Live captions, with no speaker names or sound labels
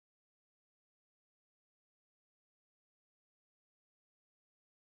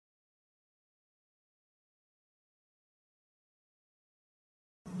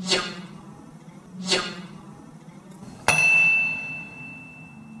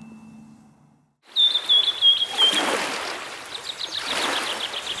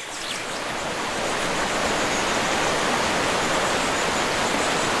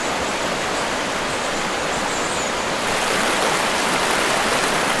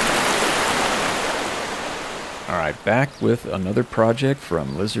Alright, back with another project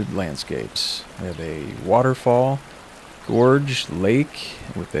from Lizard Landscapes. We have a waterfall, gorge, lake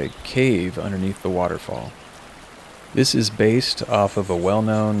with a cave underneath the waterfall. This is based off of a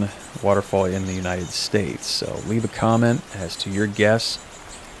well-known waterfall in the United States, so leave a comment as to your guess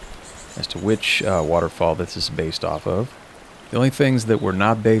as to which waterfall this is based off of. The only things that were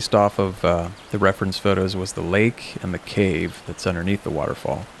not based off of the reference photos was the lake and the cave that's underneath the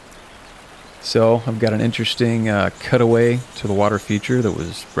waterfall. So I've got an interesting cutaway to the water feature that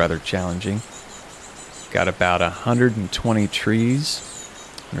was rather challenging. Got about 120 trees,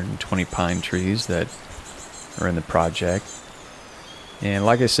 120 pine trees that are in the project. And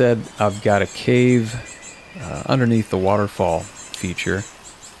like I said, I've got a cave underneath the waterfall feature.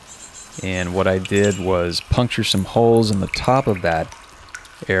 And what I did was puncture some holes in the top of that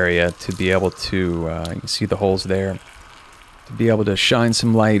area to be able to, you can see the holes there, to be able to shine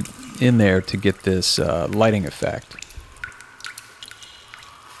some light in there to get this lighting effect.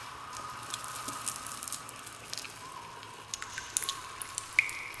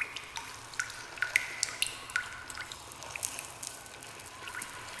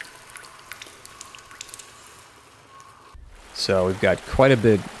 So we've got quite a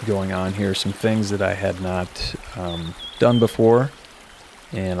bit going on here, some things that I had not done before,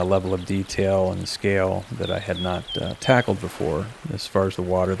 and a level of detail and scale that I had not tackled before as far as the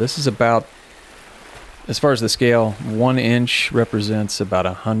water. This is about, as far as the scale, 1 inch represents about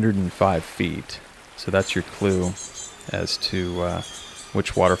 105 feet. So that's your clue as to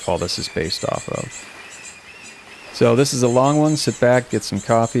which waterfall this is based off of. So this is a long one. Sit back, get some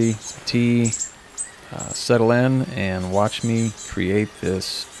coffee, some tea, settle in, and watch me create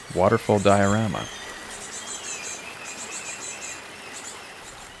this waterfall diorama.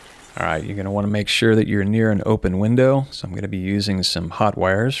 Alright, you're going to want to make sure that you're near an open window, so I'm going to be using some hot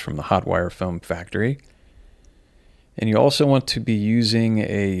wires from the hot wire foam factory. And you also want to be using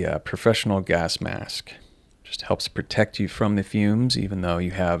a professional gas mask. Just helps protect you from the fumes even though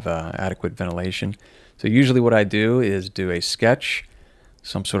you have adequate ventilation. So usually what I do is do a sketch,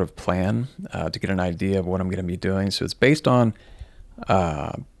 some sort of plan to get an idea of what I'm going to be doing. So it's based on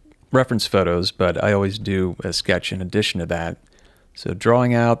reference photos, but I always do a sketch in addition to that. So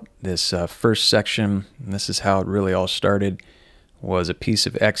drawing out this first section, and this is how it really all started, was a piece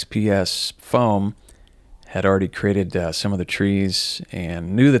of XPS foam. Had already created some of the trees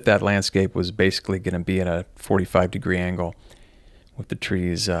and knew that that landscape was basically going to be at a 45-degree angle with the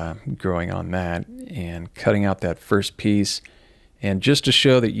trees growing on that, and cutting out that first piece. And just to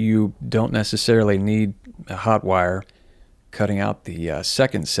show that you don't necessarily need a hot wire, cutting out the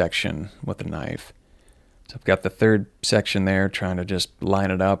second section with a knife. So I've got the third section there, trying to just line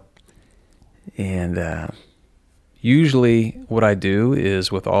it up. And usually what I do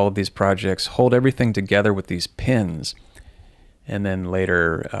is, with all of these projects, hold everything together with these pins. And then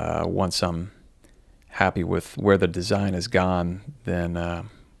later, once I'm happy with where the design has gone, then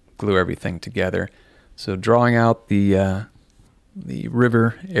glue everything together. So drawing out the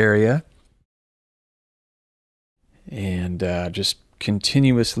river area, and just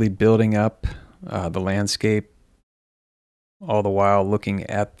continuously building up the landscape, all the while looking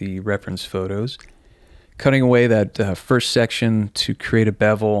at the reference photos, cutting away that first section to create a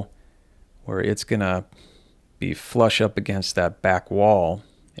bevel where it's gonna be flush up against that back wall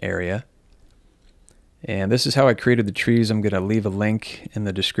area. And this is how I created the trees. I'm gonna leave a link in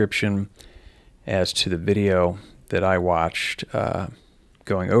the description as to the video that I watched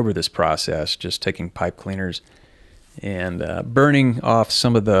going over this process, just taking pipe cleaners and burning off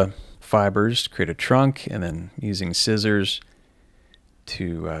some of the fibers to create a trunk, and then using scissors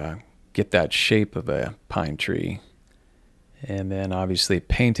to get that shape of a pine tree. And then obviously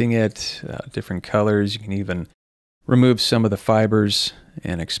painting it different colors. You can even remove some of the fibers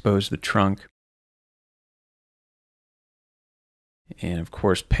and expose the trunk. And of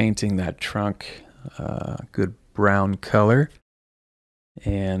course painting that trunk good brown color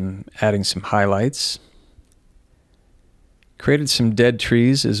and adding some highlights. Created some dead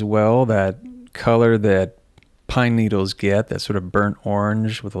trees as well, that color that pine needles get, that sort of burnt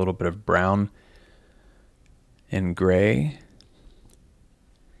orange with a little bit of brown and gray.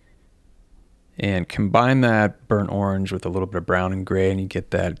 And combine that burnt orange with a little bit of brown and gray, and you get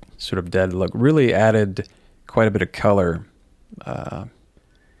that sort of dead look. Really added quite a bit of color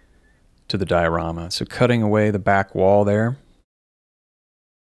to the diorama. So cutting away the back wall there.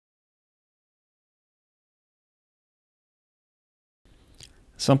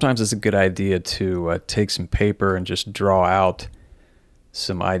 Sometimes it's a good idea to take some paper and just draw out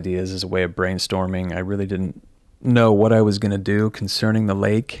some ideas as a way of brainstorming. I really didn't know what I was going to do concerning the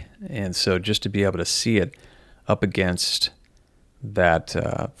lake, and so just to be able to see it up against that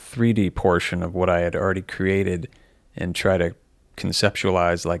 3D portion of what I had already created and try to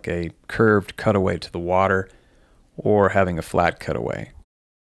conceptualize like a curved cutaway to the water or having a flat cutaway.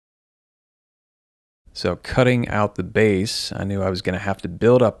 So cutting out the base, I knew I was going to have to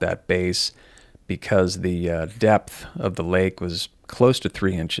build up that base because the depth of the lake was close to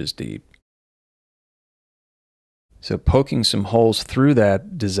 3 inches deep. So poking some holes through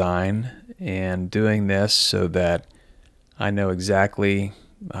that design and doing this so that I know exactly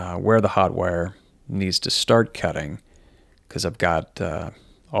where the hot wire needs to start cutting, because I've got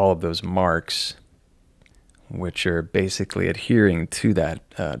all of those marks which are basically adhering to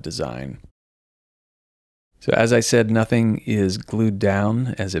that design. So as I said, nothing is glued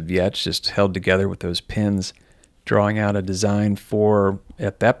down as of yet, it's just held together with those pins, drawing out a design for,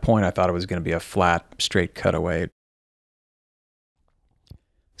 at that point I thought it was going to be a flat, straight cutaway.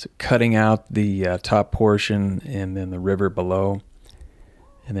 So cutting out the top portion and then the river below,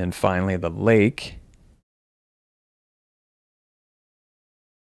 and then finally the lake.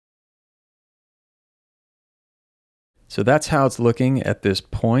 So that's how it's looking at this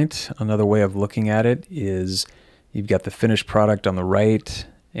point. Another way of looking at it is you've got the finished product on the right,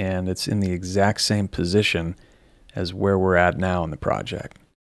 and it's in the exact same position as where we're at now in the project.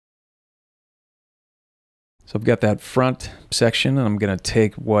 So I've got that front section, and I'm going to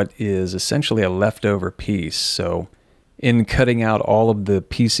take what is essentially a leftover piece. So in cutting out all of the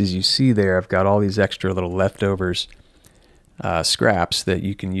pieces you see there, I've got all these extra little leftovers, scraps that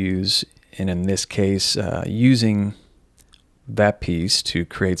you can use, and in this case, using that piece to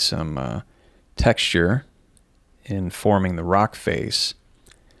create some texture in forming the rock face.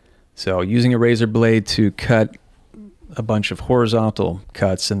 So using a razor blade to cut a bunch of horizontal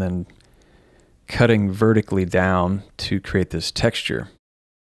cuts and then cutting vertically down to create this texture.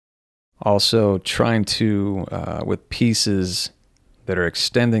 Also trying to, with pieces that are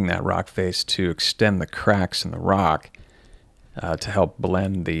extending that rock face, to extend the cracks in the rock to help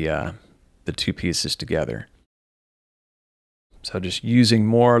blend the two pieces together. So just using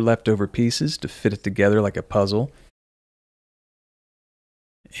more leftover pieces to fit it together like a puzzle.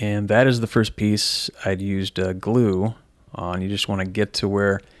 And that is the first piece I'd used glue on. You just want to get to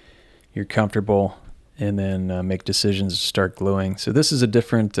where you're comfortable and then make decisions to start gluing. So this is a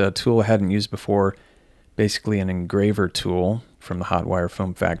different tool I hadn't used before, basically an engraver tool from the hot wire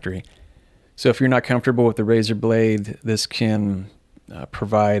foam factory. So if you're not comfortable with the razor blade, this can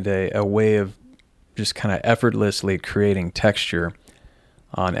provide a way of just kind of effortlessly creating texture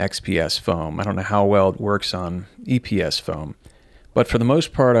on XPS foam. I don't know how well it works on EPS foam, but for the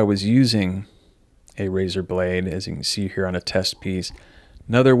most part I was using a razor blade, as you can see here on a test piece.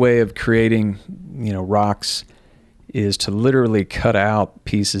 Another way of creating, rocks is to literally cut out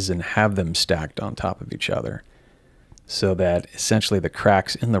pieces and have them stacked on top of each other so that essentially the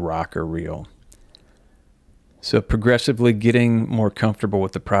cracks in the rock are real. So progressively getting more comfortable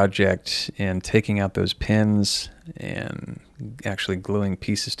with the project and taking out those pins and actually gluing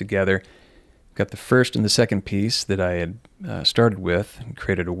pieces together. Got the first and the second piece that I had started with and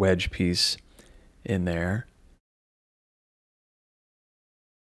created a wedge piece in there.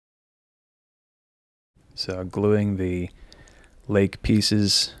 So gluing the lake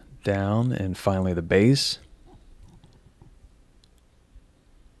pieces down, and finally the base.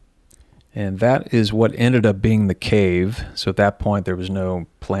 And that is what ended up being the cave. So at that point there was no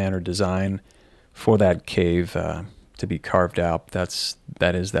plan or design for that cave to be carved out. That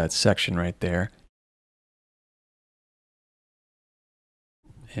is that section right there.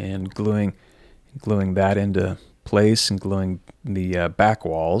 And gluing that into place and gluing the back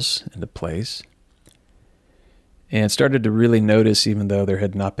walls into place. And started to really notice, even though there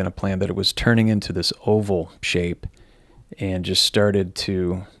had not been a plan, that it was turning into this oval shape, and just decided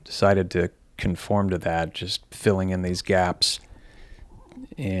to conform to that, just filling in these gaps.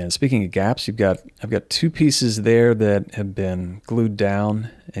 And speaking of gaps, I've got two pieces there that have been glued down,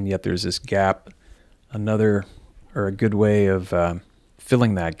 and yet there's this gap. A good way of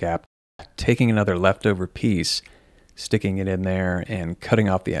filling that gap, taking another leftover piece, sticking it in there, and cutting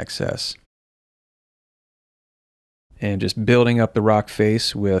off the excess. And just building up the rock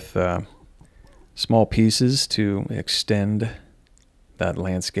face with small pieces to extend that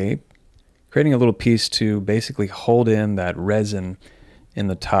landscape. Creating a little piece to basically hold in that resin in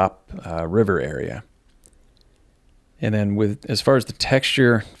the top river area. And then as far as the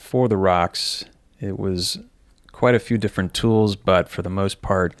texture for the rocks, it was quite a few different tools, but for the most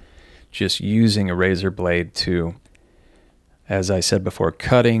part, just using a razor blade to, as I said before,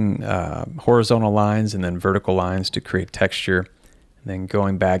 cutting horizontal lines and then vertical lines to create texture, and then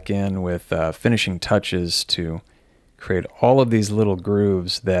going back in with finishing touches to create all of these little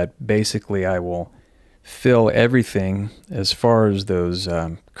grooves that basically I will fill everything as far as those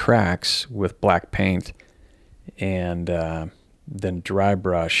cracks with black paint, and then dry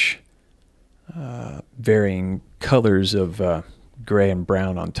brush varying colors of gray and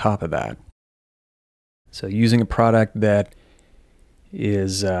brown on top of that. So using a product that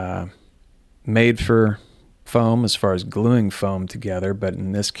is made for foam as far as gluing foam together, but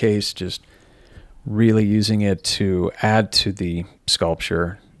in this case just really using it to add to the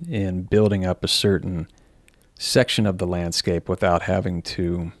sculpture in building up a certain section of the landscape without having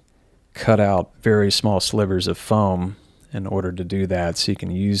to cut out very small slivers of foam in order to do that. So you can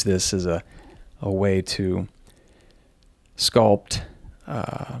use this as a way to sculpt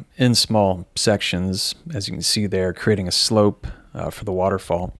in small sections, as you can see there, creating a slope for the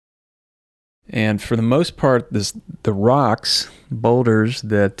waterfall. And for the most part, the rocks, boulders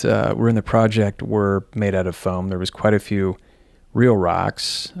that were in the project were made out of foam. There was quite a few real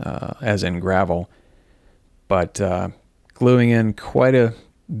rocks, as in gravel, but gluing in quite a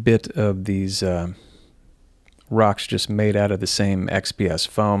bit of these rocks just made out of the same XPS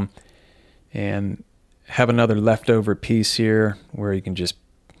foam, and have another leftover piece here where you can just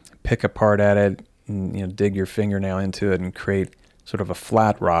pick apart at it and dig your fingernail into it and create sort of a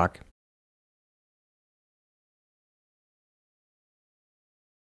flat rock.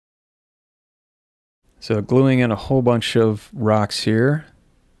 So gluing in a whole bunch of rocks here,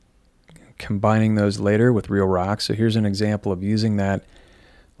 combining those later with real rocks. So here's an example of using that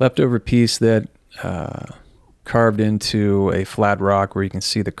leftover piece that carved into a flat rock where you can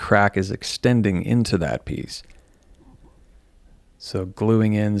see the crack is extending into that piece. So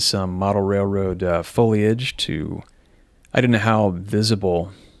gluing in some model railroad foliage to, I don't know how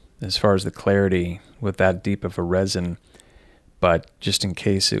visible as far as the clarity with that deep of a resin, but just in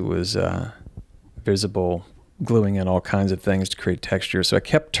case it was visible, gluing in all kinds of things to create texture. So I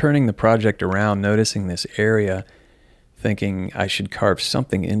kept turning the project around, noticing this area, thinking I should carve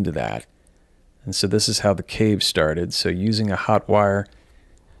something into that. And so this is how the cave started. So using a hot wire,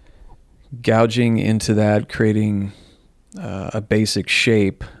 gouging into that, creating a basic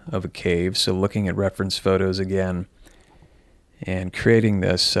shape of a cave. So looking at reference photos again and creating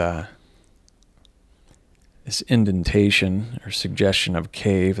this this indentation or suggestion of a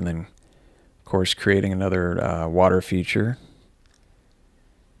cave, and then of course creating another water feature,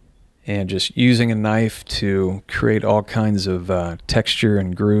 and just using a knife to create all kinds of texture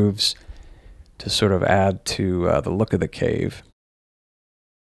and grooves to sort of add to the look of the cave.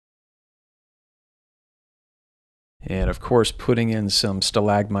 And of course putting in some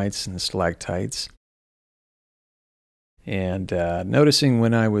stalagmites and stalactites. And noticing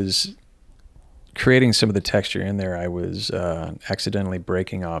when I was creating some of the texture in there, I was accidentally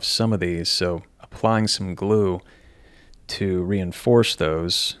breaking off some of these, so applying some glue to reinforce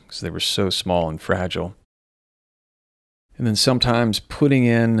those because they were so small and fragile. And then sometimes putting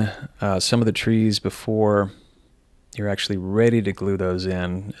in some of the trees before you're actually ready to glue those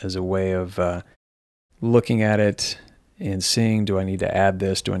in as a way of looking at it and seeing, do I need to add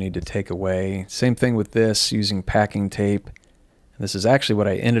this? Do I need to take away? Same thing with this, using packing tape. And this is actually what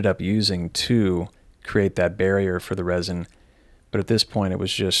I ended up using to create that barrier for the resin. But at this point, it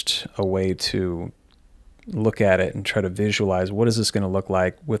was just a way to look at it and try to visualize what is this going to look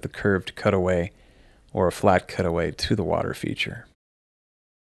like with a curved cutaway or a flat cutaway to the water feature.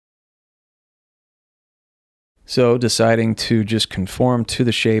 So deciding to just conform to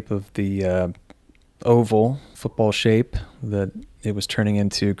the shape of the oval football shape that it was turning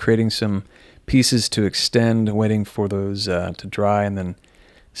into, creating some pieces to extend, waiting for those to dry, and then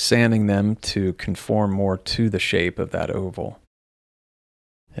sanding them to conform more to the shape of that oval.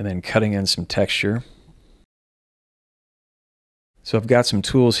 And then cutting in some texture. So I've got some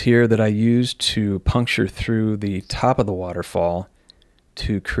tools here that I use to puncture through the top of the waterfall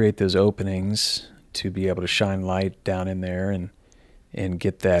to create those openings to be able to shine light down in there and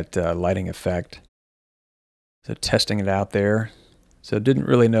get that lighting effect. So testing it out there. So didn't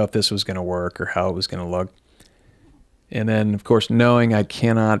really know if this was going to work or how it was going to look. And then of course knowing I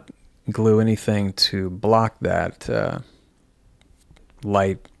cannot glue anything to block that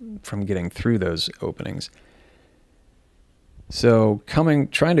light from getting through those openings. So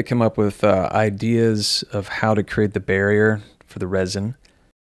trying to come up with ideas of how to create the barrier for the resin.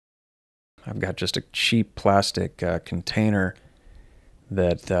 I've got just a cheap plastic container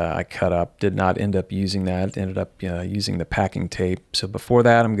that I cut up. Did not end up using that. Ended up using the packing tape. So before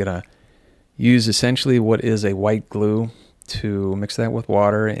that, I'm going to use essentially what is a white glue to mix that with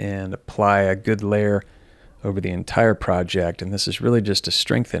water and apply a good layer over the entire project. And this is really just to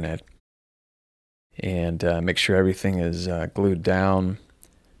strengthen it and make sure everything is glued down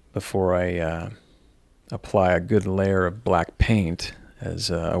before I apply a good layer of black paint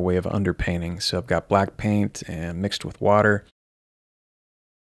as a way of underpainting. So I've got black paint and mixed with water.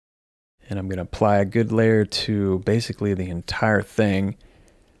 And I'm going to apply a good layer to basically the entire thing.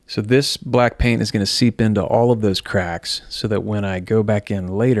 So this black paint is going to seep into all of those cracks so that when I go back in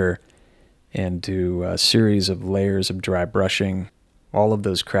later and do a series of layers of dry brushing, all of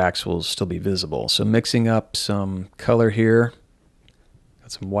those cracks will still be visible. So mixing up some color here,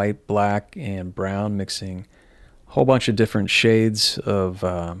 got some white, black, and brown, mixing a whole bunch of different shades of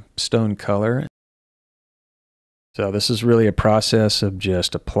stone color. So this is really a process of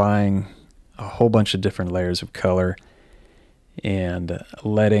just applying a whole bunch of different layers of color and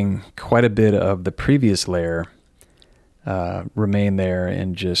letting quite a bit of the previous layer remain there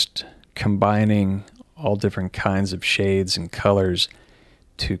and just combining all different kinds of shades and colors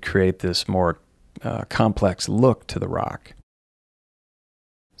to create this more complex look to the rock.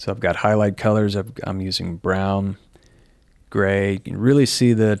 So I've got highlight colors. I'm using brown, gray. You can really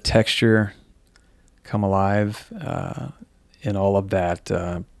see the texture come alive in all of that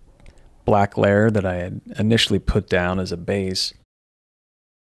black layer that I had initially put down as a base.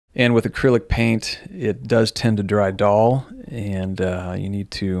 And with acrylic paint, it does tend to dry dull, and you need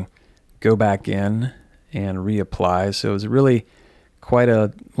to go back in and reapply. So it's really quite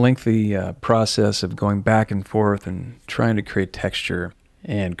a lengthy process of going back and forth and trying to create texture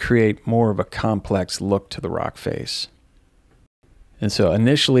and create more of a complex look to the rock face. And so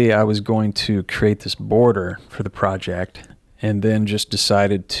initially I was going to create this border for the project, and then just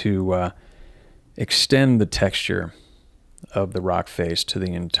decided to extend the texture of the rock face to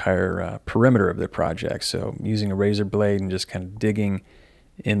the entire perimeter of the project. So using a razor blade and just kind of digging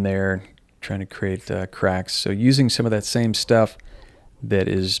in there, trying to create cracks. So using some of that same stuff that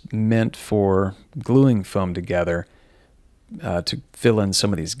is meant for gluing foam together to fill in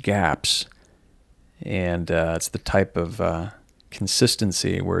some of these gaps. And it's the type of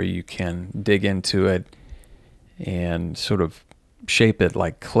consistency where you can dig into it and sort of shape it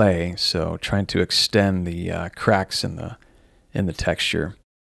like clay. So trying to extend the cracks in the texture.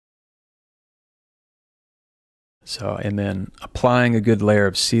 So, and then applying a good layer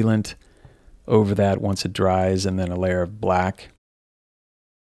of sealant over that once it dries, and then a layer of black.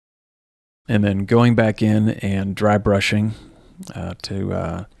 And then going back in and dry brushing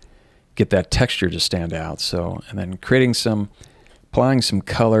to get that texture to stand out. So, and then applying some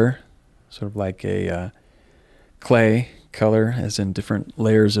color, sort of like a clay color, as in different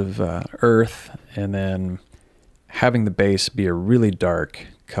layers of earth, and then having the base be a really dark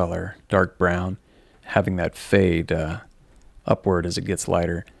color, dark brown, having that fade upward as it gets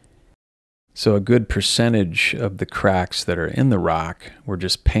lighter. So a good percentage of the cracks that are in the rock were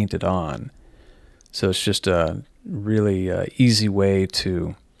just painted on. So it's just a really easy way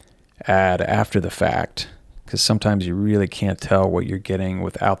to add after the fact, because sometimes you really can't tell what you're getting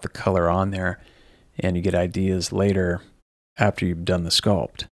without the color on there, and you get ideas later after you've done the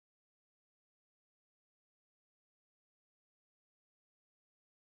sculpt.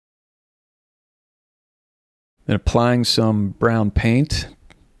 Then applying some brown paint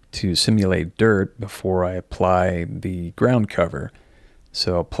to simulate dirt before I apply the ground cover.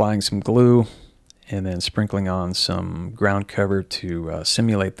 So applying some glue and then sprinkling on some ground cover to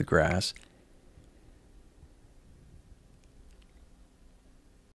simulate the grass.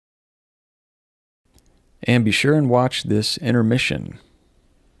 And be sure and watch this intermission.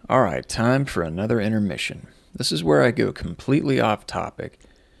 Alright, time for another intermission. This is where I go completely off topic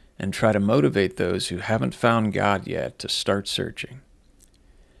and try to motivate those who haven't found God yet to start searching.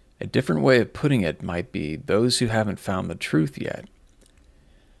 A different way of putting it might be those who haven't found the truth yet.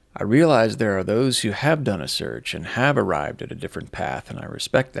 I realize there are those who have done a search and have arrived at a different path, and I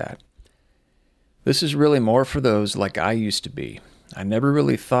respect that. This is really more for those like I used to be. I never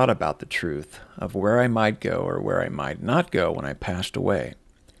really thought about the truth of where I might go or where I might not go when I passed away.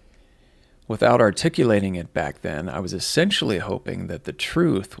 Without articulating it back then, I was essentially hoping that the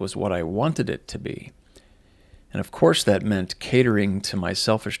truth was what I wanted it to be. And of course that meant catering to my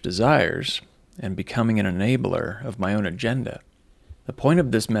selfish desires and becoming an enabler of my own agenda. The point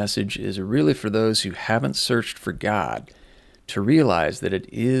of this message is really for those who haven't searched for God to realize that it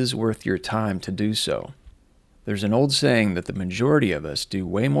is worth your time to do so. There's an old saying that the majority of us do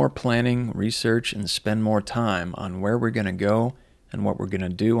way more planning, research, and spend more time on where we're going to go and what we're going to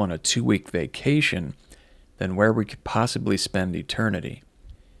do on a 2-week vacation than where we could possibly spend eternity.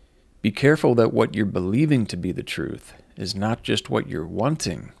 Be careful that what you're believing to be the truth is not just what you're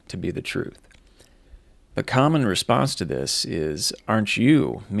wanting to be the truth. The common response to this is, aren't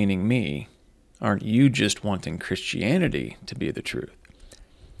you, meaning me, aren't you just wanting Christianity to be the truth?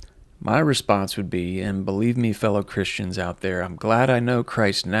 My response would be, and believe me, fellow Christians out there, I'm glad I know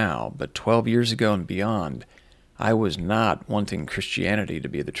Christ now, but 12 years ago and beyond, I was not wanting Christianity to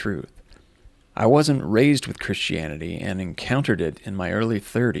be the truth. I wasn't raised with Christianity and encountered it in my early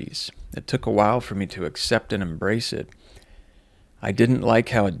 30s. It took a while for me to accept and embrace it. I didn't like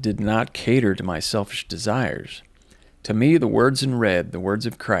how it did not cater to my selfish desires. To me, the words in red, the words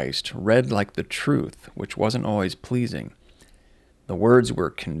of Christ, read like the truth, which wasn't always pleasing. The words were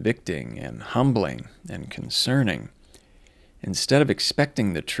convicting and humbling and concerning. Instead of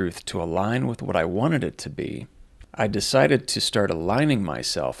expecting the truth to align with what I wanted it to be, I decided to start aligning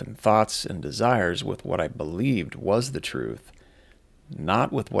myself in thoughts and desires with what I believed was the truth,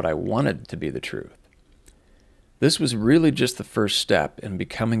 not with what I wanted to be the truth. This was really just the first step in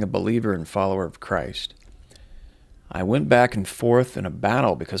becoming a believer and follower of Christ. I went back and forth in a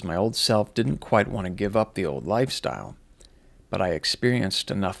battle because my old self didn't quite want to give up the old lifestyle, but I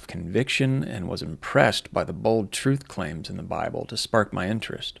experienced enough conviction and was impressed by the bold truth claims in the Bible to spark my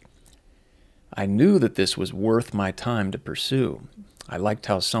interest. I knew that this was worth my time to pursue. I liked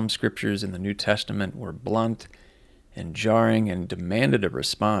how some scriptures in the New Testament were blunt and jarring and demanded a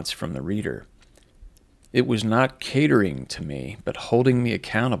response from the reader. It was not catering to me, but holding me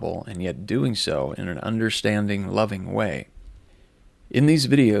accountable and yet doing so in an understanding, loving way. In these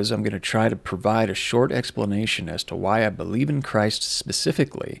videos, I'm going to try to provide a short explanation as to why I believe in Christ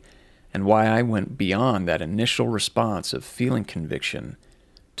specifically and why I went beyond that initial response of feeling conviction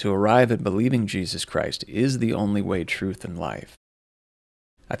to arrive at believing Jesus Christ is the only way, truth, and life.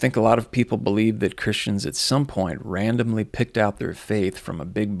 I think a lot of people believe that Christians at some point randomly picked out their faith from a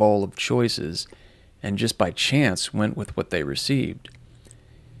big bowl of choices and just by chance went with what they received.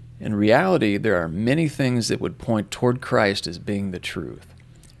 In reality, there are many things that would point toward Christ as being the truth.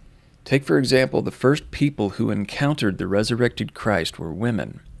 Take, for example, the first people who encountered the resurrected Christ were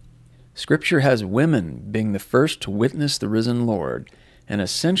women. Scripture has women being the first to witness the risen Lord, and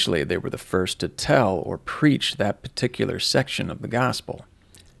essentially they were the first to tell or preach that particular section of the gospel.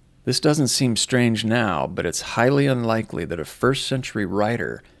 This doesn't seem strange now, but it's highly unlikely that a first-century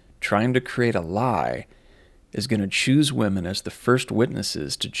writer trying to create a lie is going to choose women as the first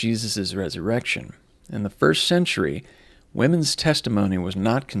witnesses to Jesus' resurrection. In the first century, women's testimony was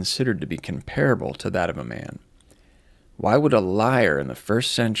not considered to be comparable to that of a man. Why would a liar in the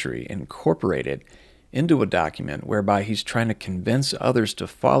first century incorporate it into a document whereby he's trying to convince others to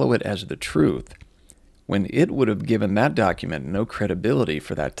follow it as the truth, when it would have given that document no credibility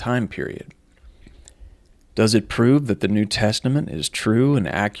for that time period? Does it prove that the New Testament is true and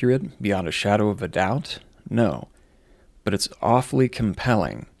accurate beyond a shadow of a doubt? No, but it's awfully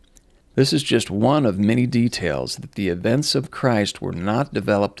compelling. This is just one of many details that the events of Christ were not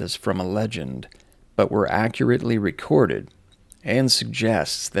developed as from a legend, but were accurately recorded, and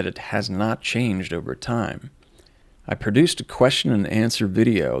suggests that it has not changed over time. I produced a question and answer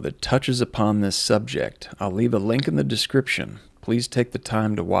video that touches upon this subject. I'll leave a link in the description. Please take the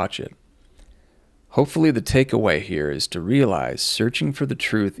time to watch it. Hopefully the takeaway here is to realize searching for the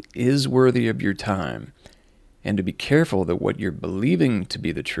truth is worthy of your time, and to be careful that what you're believing to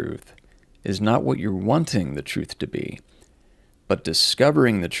be the truth is not what you're wanting the truth to be, but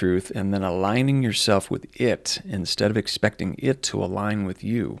discovering the truth and then aligning yourself with it instead of expecting it to align with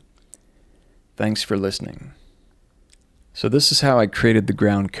you. Thanks for listening. So this is how I created the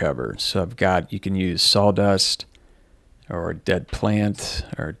ground cover. So you can use sawdust, or a dead plant,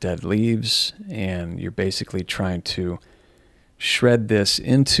 or dead leaves, and you're basically trying to shred this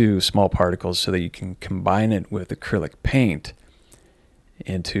into small particles so that you can combine it with acrylic paint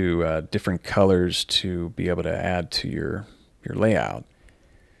into different colors to be able to add to your layout.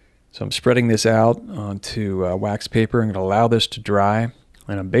 So I'm spreading this out onto wax paper. I'm going to allow this to dry,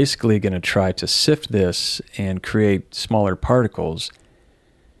 and I'm basically going to try to sift this and create smaller particles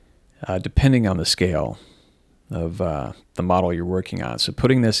depending on the scale of the model you're working on. So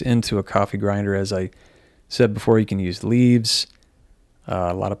putting this into a coffee grinder, as I said before, you can use leaves.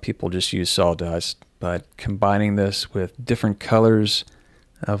 A lot of people just use sawdust, but combining this with different colors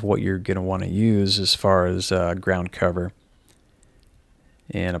of what you're going to want to use as far as ground cover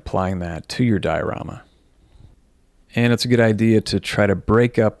and applying that to your diorama. And it's a good idea to try to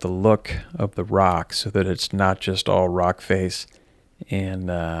break up the look of the rock so that it's not just all rock face,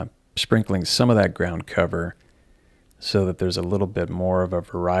 and sprinkling some of that ground cover so that there's a little bit more of a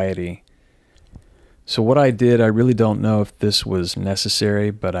variety. So what I did, I really don't know if this was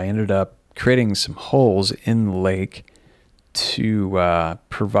necessary, but I ended up creating some holes in the lake to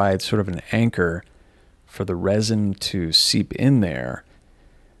provide sort of an anchor for the resin to seep in there.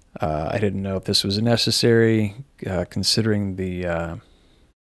 I didn't know if this was necessary, considering the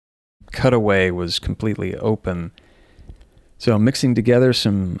cutaway was completely open. So I'm mixing together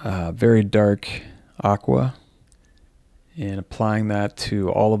some very dark aqua and applying that to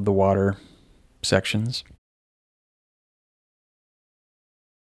all of the water sections.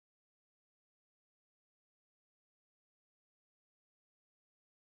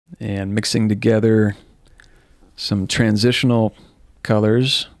 And mixing together some transitional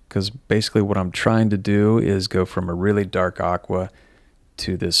colors, because basically what I'm trying to do is go from a really dark aqua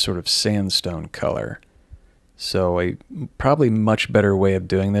to this sort of sandstone color. So a probably much better way of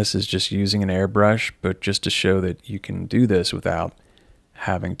doing this is just using an airbrush, but just to show that you can do this without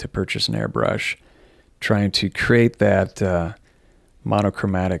having to purchase an airbrush, trying to create that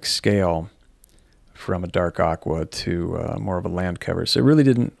monochromatic scale from a dark aqua to more of a land cover. So I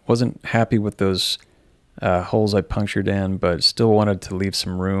really wasn't happy with those holes I punctured in, but still wanted to leave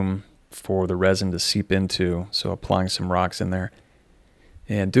some room for the resin to seep into, so applying some rocks in there.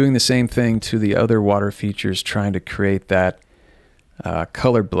 And doing the same thing to the other water features, trying to create that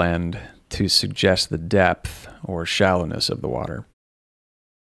color blend to suggest the depth or shallowness of the water.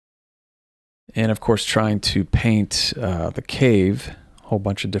 And of course trying to paint the cave, a whole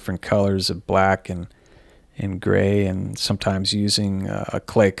bunch of different colors of black and gray, and sometimes using a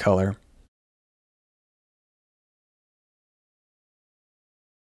clay color.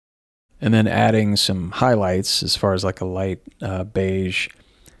 And then adding some highlights as far as like a light beige,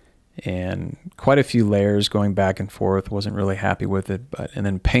 and quite a few layers going back and forth. Wasn't really happy with it, and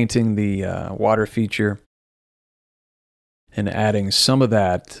then painting the water feature and adding some of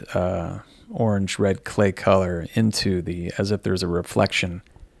that orange red clay color into as if there's a reflection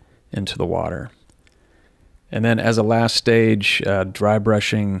into the water. And then as a last stage, dry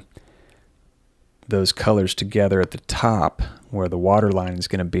brushing those colors together at the top where the water line is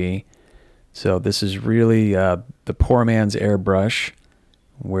going to be. So this is really the poor man's airbrush,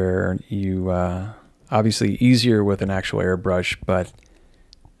 where you obviously easier with an actual airbrush, but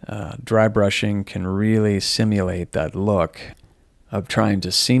dry brushing can really simulate that look of trying to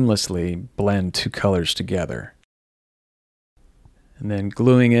seamlessly blend two colors together. And then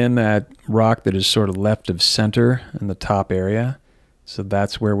gluing in that rock that is sort of left of center in the top area. So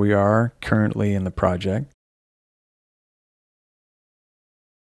that's where we are currently in the project.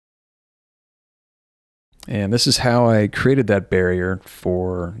 And this is how I created that barrier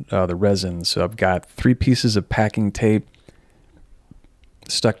for the resin. So I've got 3 pieces of packing tape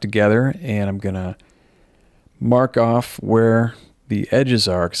stuck together, and I'm going to mark off where the edges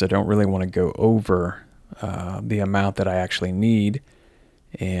are, because I don't really want to go over the amount that I actually need.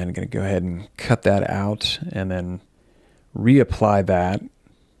 And I'm going to go ahead and cut that out and then reapply that,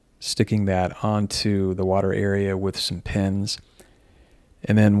 sticking that onto the water area with some pins.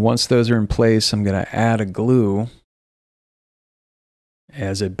 And then once those are in place, I'm going to add a glue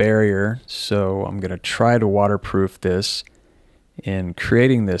as a barrier. So I'm going to try to waterproof this in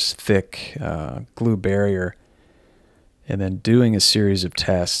creating this thick glue barrier, and then doing a series of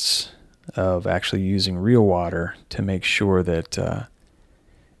tests of actually using real water to make sure that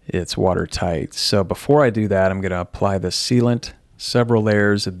it's watertight. So before I do that, I'm going to apply the sealant, several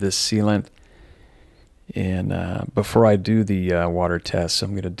layers of this sealant. And before I do the water test,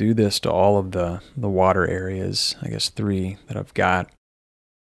 I'm going to do this to all of the water areas, I guess 3 that I've got.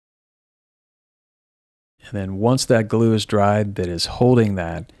 And then once that glue is dried that is holding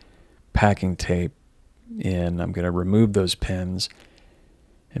that packing tape in, I'm going to remove those pins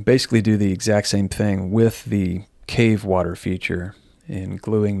and basically do the exact same thing with the cave water feature in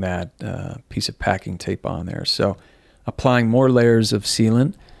gluing that piece of packing tape on there. So applying more layers of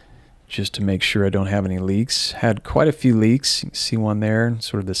sealant just to make sure I don't have any leaks. Had quite a few leaks. You can see one there,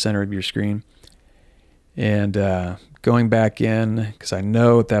 sort of the center of your screen. And going back in, because I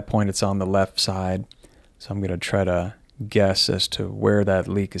know at that point it's on the left side, so I'm going to try to guess as to where that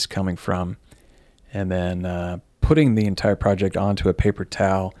leak is coming from. And then putting the entire project onto a paper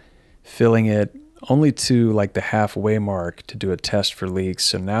towel, filling it only to like the halfway mark to do a test for leaks.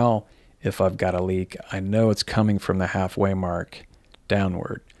 So now if I've got a leak, I know it's coming from the halfway mark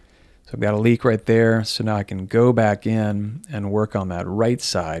downward. So I've got a leak right there, so now I can go back in and work on that right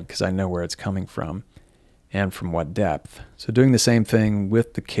side because I know where it's coming from. and from what depth. So doing the same thing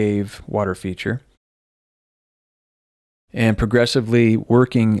with the cave water feature. And progressively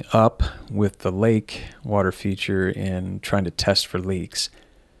working up with the lake water feature and trying to test for leaks.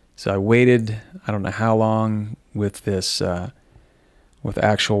 So I waited, I don't know how long with this, with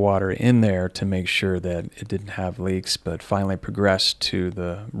actual water in there to make sure that it didn't have leaks, but finally progressed to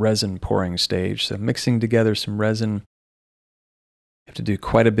the resin pouring stage. So mixing together some resin. You have to do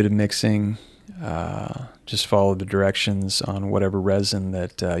quite a bit of mixing. Just follow the directions on whatever resin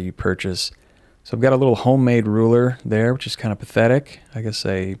that you purchase. So I've got a little homemade ruler there, which is kind of pathetic. I guess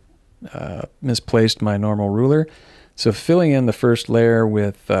I misplaced my normal ruler. So filling in the first layer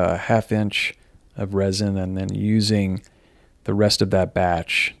with a ½ inch of resin and then using the rest of that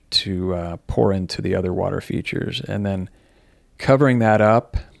batch to pour into the other water features. And then covering that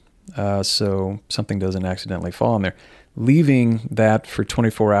up so something doesn't accidentally fall in there. Leaving that for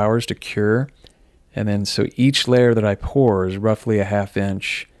 24 hours to cure. And then so each layer that I pour is roughly a ½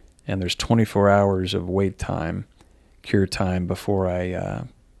 inch, and there's 24 hours of wait time, cure time, before I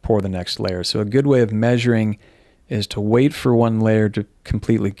pour the next layer. So a good way of measuring is to wait for one layer to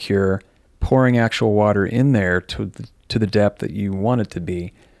completely cure, pouring actual water in there to the depth that you want it to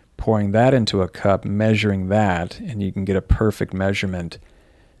be, pouring that into a cup, measuring that, and you can get a perfect measurement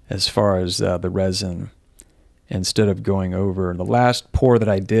as far as the resin, instead of going over. The last pour that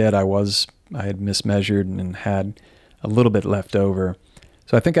I did, I had mismeasured and had a little bit left over.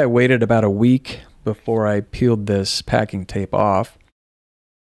 So I think I waited about a week before I peeled this packing tape off.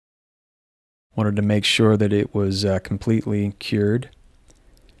 Wanted to make sure that it was completely cured.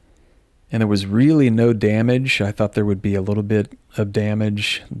 And there was really no damage. I thought there would be a little bit of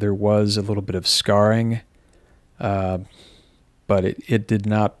damage. There was a little bit of scarring, but it did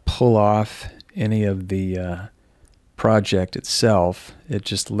not pull off any of the project itself. It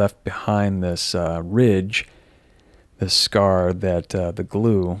just left behind this ridge, this scar that the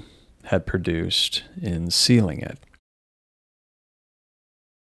glue had produced in sealing it.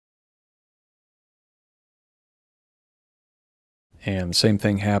 And the same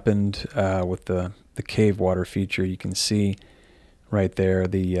thing happened with the cave water feature. You can see right there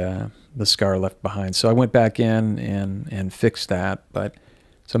the scar left behind. So I went back in and fixed that. But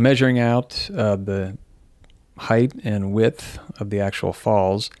so measuring out the height and width of the actual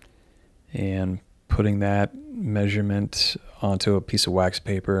falls and putting that measurement onto a piece of wax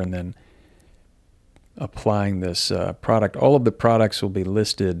paper and then applying this product. All of the products will be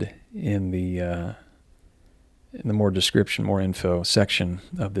listed in the more description, more info section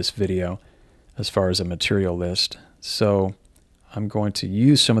of this video as far as a material list. So I'm going to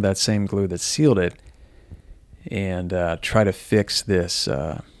use some of that same glue that sealed it and try to fix this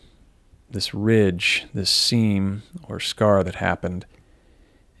this ridge, this seam or scar that happened,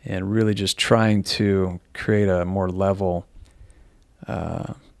 and really just trying to create a more level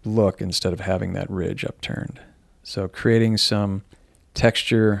look instead of having that ridge upturned. So creating some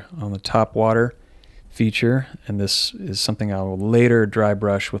texture on the top water feature, and this is something I will later dry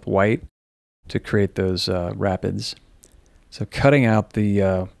brush with white to create those rapids. So cutting out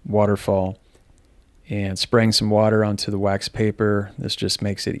the waterfall and spraying some water onto the wax paper. This just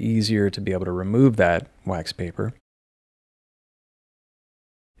makes it easier to be able to remove that wax paper.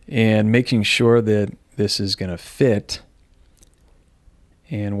 And making sure that this is going to fit.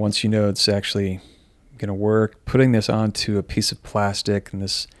 And once you know it's actually going to work, putting this onto a piece of plastic, and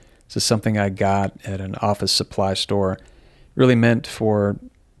this is something I got at an office supply store, really meant for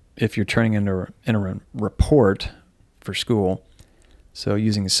if you're turning in a report for school. So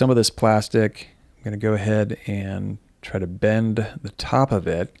using some of this plastic, I'm going to go ahead and try to bend the top of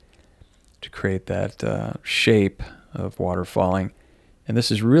it to create that shape of water falling. And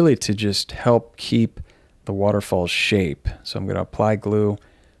this is really to just help keep the waterfall shape. So I'm going to apply glue,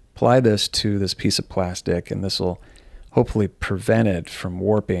 apply this to this piece of plastic, and this will hopefully prevent it from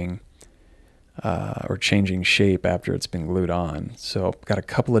warping or changing shape after it's been glued on. So I've got a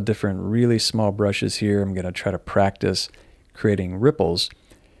couple of different really small brushes here. I'm going to try to practice creating ripples.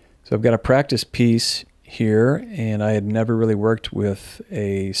 So I've got a practice piece here, and I had never really worked with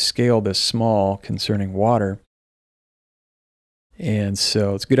a scale this small concerning water. And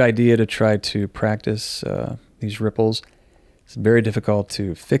so it's a good idea to try to practice these ripples. It's very difficult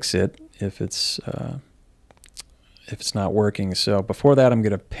to fix it if it's not working. So before that, I'm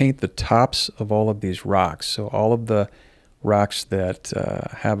going to paint the tops of all of these rocks. So all of the rocks that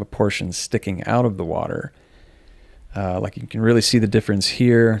have a portion sticking out of the water. Like you can really see the difference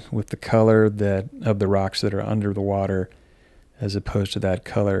here with the color of the rocks that are under the water as opposed to that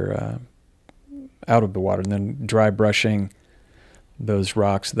color out of the water. And then dry brushing those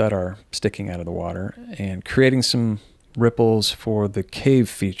rocks that are sticking out of the water and creating some ripples for the cave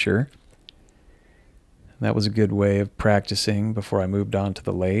feature. That was a good way of practicing before I moved on to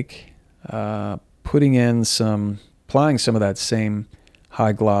the lake. Applying some of that same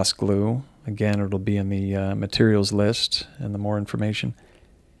high gloss glue. Again, it'll be in the materials list and the more information.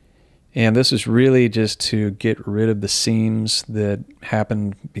 And this is really just to get rid of the seams that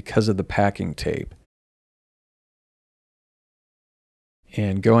happened because of the packing tape.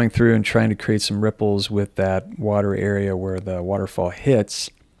 And going through and trying to create some ripples with that water area where the waterfall hits,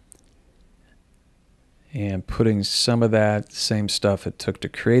 and putting some of that same stuff it took to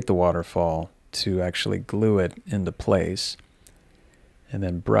create the waterfall to actually glue it into place, and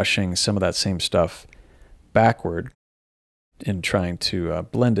then brushing some of that same stuff backward and trying to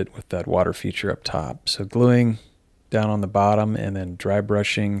blend it with that water feature up top. So gluing down on the bottom and then dry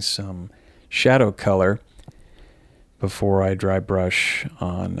brushing some shadow color before I dry brush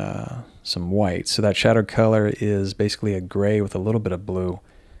on some white. So that shadow color is basically a gray with a little bit of blue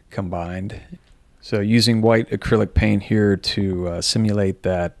combined. So using white acrylic paint here to simulate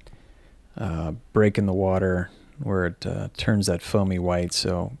that break in the water where it turns that foamy white.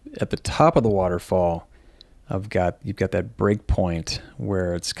 So at the top of the waterfall, you've got that break point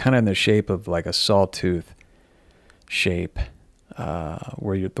where it's kind of in the shape of like a sawtooth shape,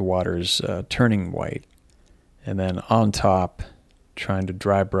 where the water's turning white. And then on top, trying to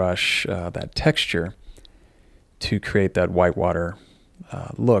dry brush that texture to create that whitewater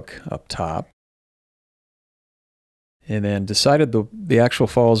look up top. And then decided the actual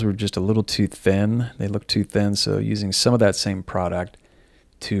falls were just a little too thin. They looked too thin, so using some of that same product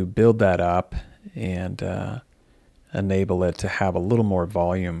to build that up and enable it to have a little more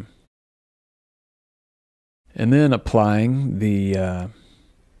volume. And then applying the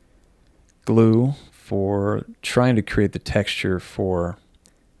glue for trying to create the texture for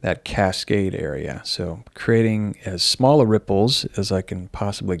that cascade area. So creating as small a ripples as I can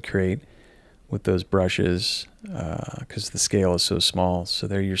possibly create with those brushes, because the scale is so small. So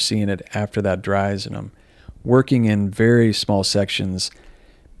there you're seeing it after that dries, and I'm working in very small sections.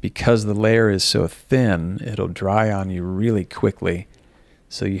 Because the layer is so thin, it'll dry on you really quickly.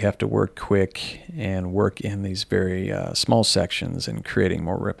 So you have to work quick and work in these very small sections and creating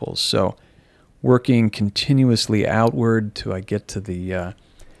more ripples. So working continuously outward till I get to the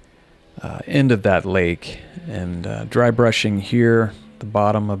end of that lake, and dry brushing here, the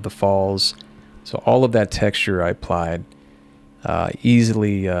bottom of the falls. So all of that texture I applied,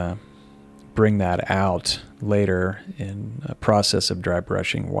 easily bring that out later in a process of dry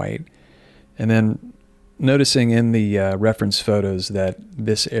brushing white. And then noticing in the reference photos that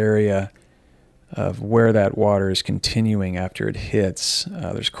this area of where that water is continuing after it hits,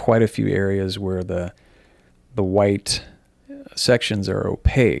 there's quite a few areas where the white sections are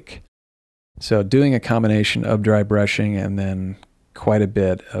opaque. So doing a combination of dry brushing and then quite a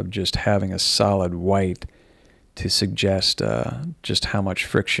bit of just having a solid white to suggest just how much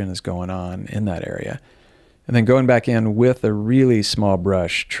friction is going on in that area. And then going back in with a really small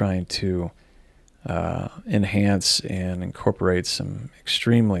brush, trying to enhance and incorporate some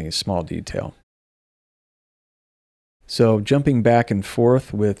extremely small detail. So jumping back and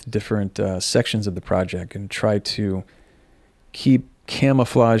forth with different sections of the project, and try to keep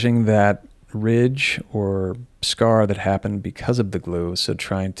camouflaging that ridge or scar that happened because of the glue. So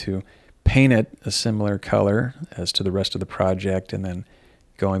trying to paint it a similar color as to the rest of the project, and then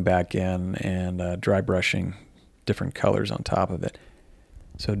going back in and dry brushing different colors on top of it.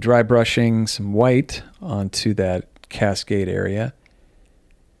 So dry brushing some white onto that cascade area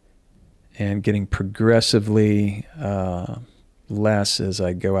and getting progressively less as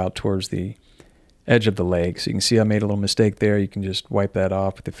I go out towards the edge of the lake. So you can see I made a little mistake there. You can just wipe that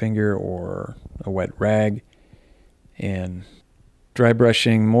off with a finger or a wet rag. And dry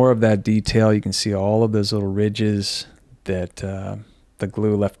brushing more of that detail. You can see all of those little ridges that the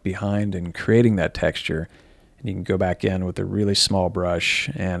glue left behind in creating that texture. And you can go back in with a really small brush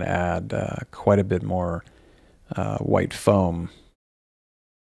and add quite a bit more white foam.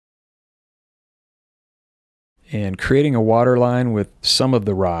 And creating a water line with some of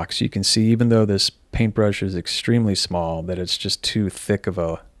the rocks. You can see, even though this paintbrush is extremely small, that it's just too thick of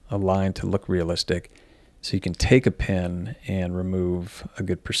a line to look realistic. So you can take a pen and remove a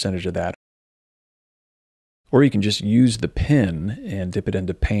good percentage of that. Or you can just use the pen and dip it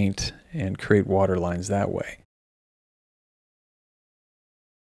into paint and create water lines that way.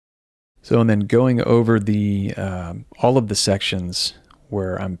 So, and then going over the all of the sections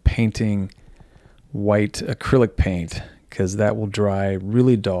where I'm painting white acrylic paint, because that will dry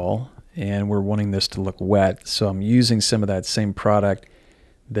really dull and we're wanting this to look wet. So I'm using some of that same product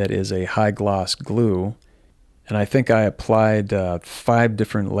that is a high gloss glue. And I think I applied 5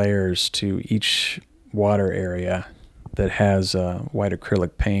 different layers to each water area that has white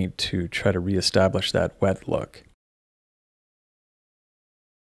acrylic paint to try to reestablish that wet look.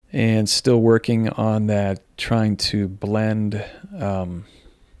 And still working on that, trying to blend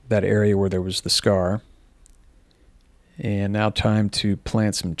that area where there was the scar. And now time to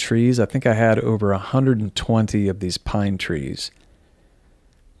plant some trees. I think I had over 120 of these pine trees.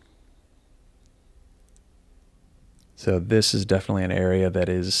 So this is definitely an area that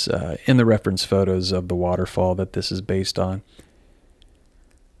is in the reference photos of the waterfall that this is based on.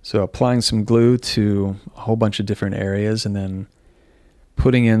 So applying some glue to a whole bunch of different areas and then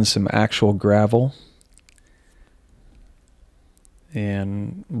putting in some actual gravel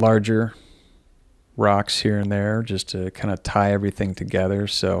and larger rocks here and there just to kind of tie everything together.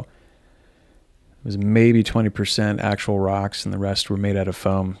 So it was maybe 20% actual rocks and the rest were made out of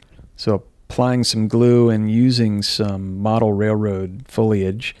foam. So applying some glue and using some model railroad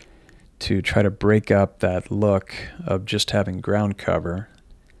foliage to try to break up that look of just having ground cover.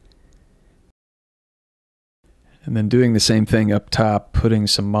 And then doing the same thing up top, putting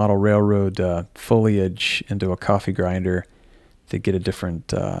some model railroad foliage into a coffee grinder to get a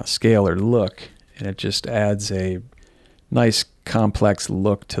different scale or look. And it just adds a nice complex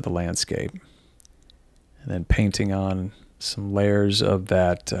look to the landscape. And then painting on some layers of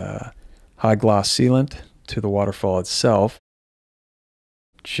that high gloss sealant to the waterfall itself,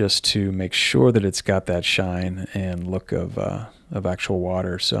 just to make sure that it's got that shine and look of actual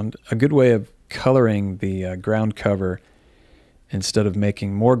water. So a good way of coloring the ground cover, instead of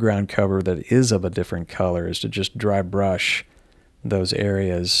making more ground cover that is of a different color, is to just dry brush those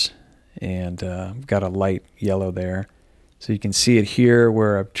areas. And got a light yellow there. So you can see it here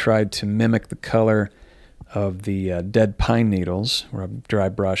where I've tried to mimic the color of the dead pine needles, where I've dry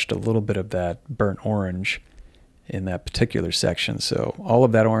brushed a little bit of that burnt orange in that particular section. So all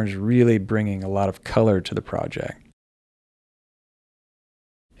of that orange really bringing a lot of color to the project.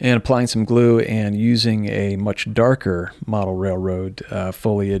 And applying some glue and using a much darker model railroad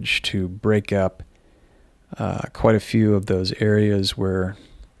foliage to break up quite a few of those areas where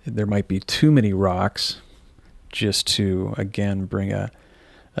there might be too many rocks, just to again bring a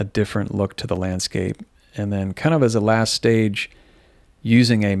different look to the landscape. And then kind of as a last stage,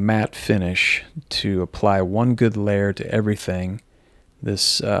 using a matte finish to apply one good layer to everything.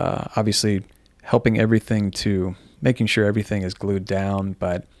 This obviously helping everything to making sure everything is glued down,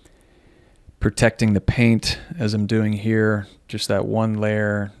 but protecting the paint as I'm doing here. Just that one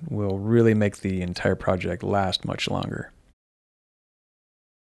layer will really make the entire project last much longer.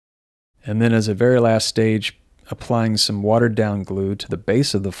 And then as a very last stage, applying some watered down glue to the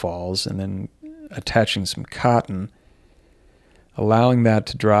base of the falls and then attaching some cotton, allowing that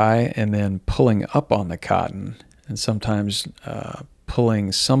to dry and then pulling up on the cotton and sometimes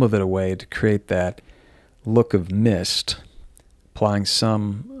pulling some of it away to create that look of mist, applying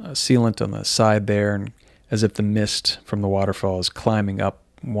some sealant on the side there, and as if the mist from the waterfall is climbing up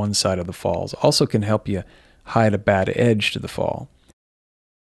one side of the falls. Also can help you hide a bad edge to the fall.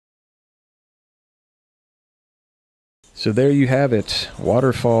 So there you have it,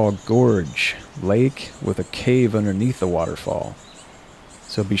 waterfall gorge, lake with a cave underneath the waterfall.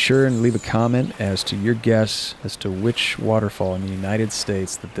 So be sure and leave a comment as to your guess as to which waterfall in the United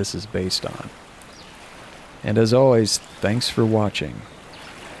States that this is based on. And as always, thanks for watching.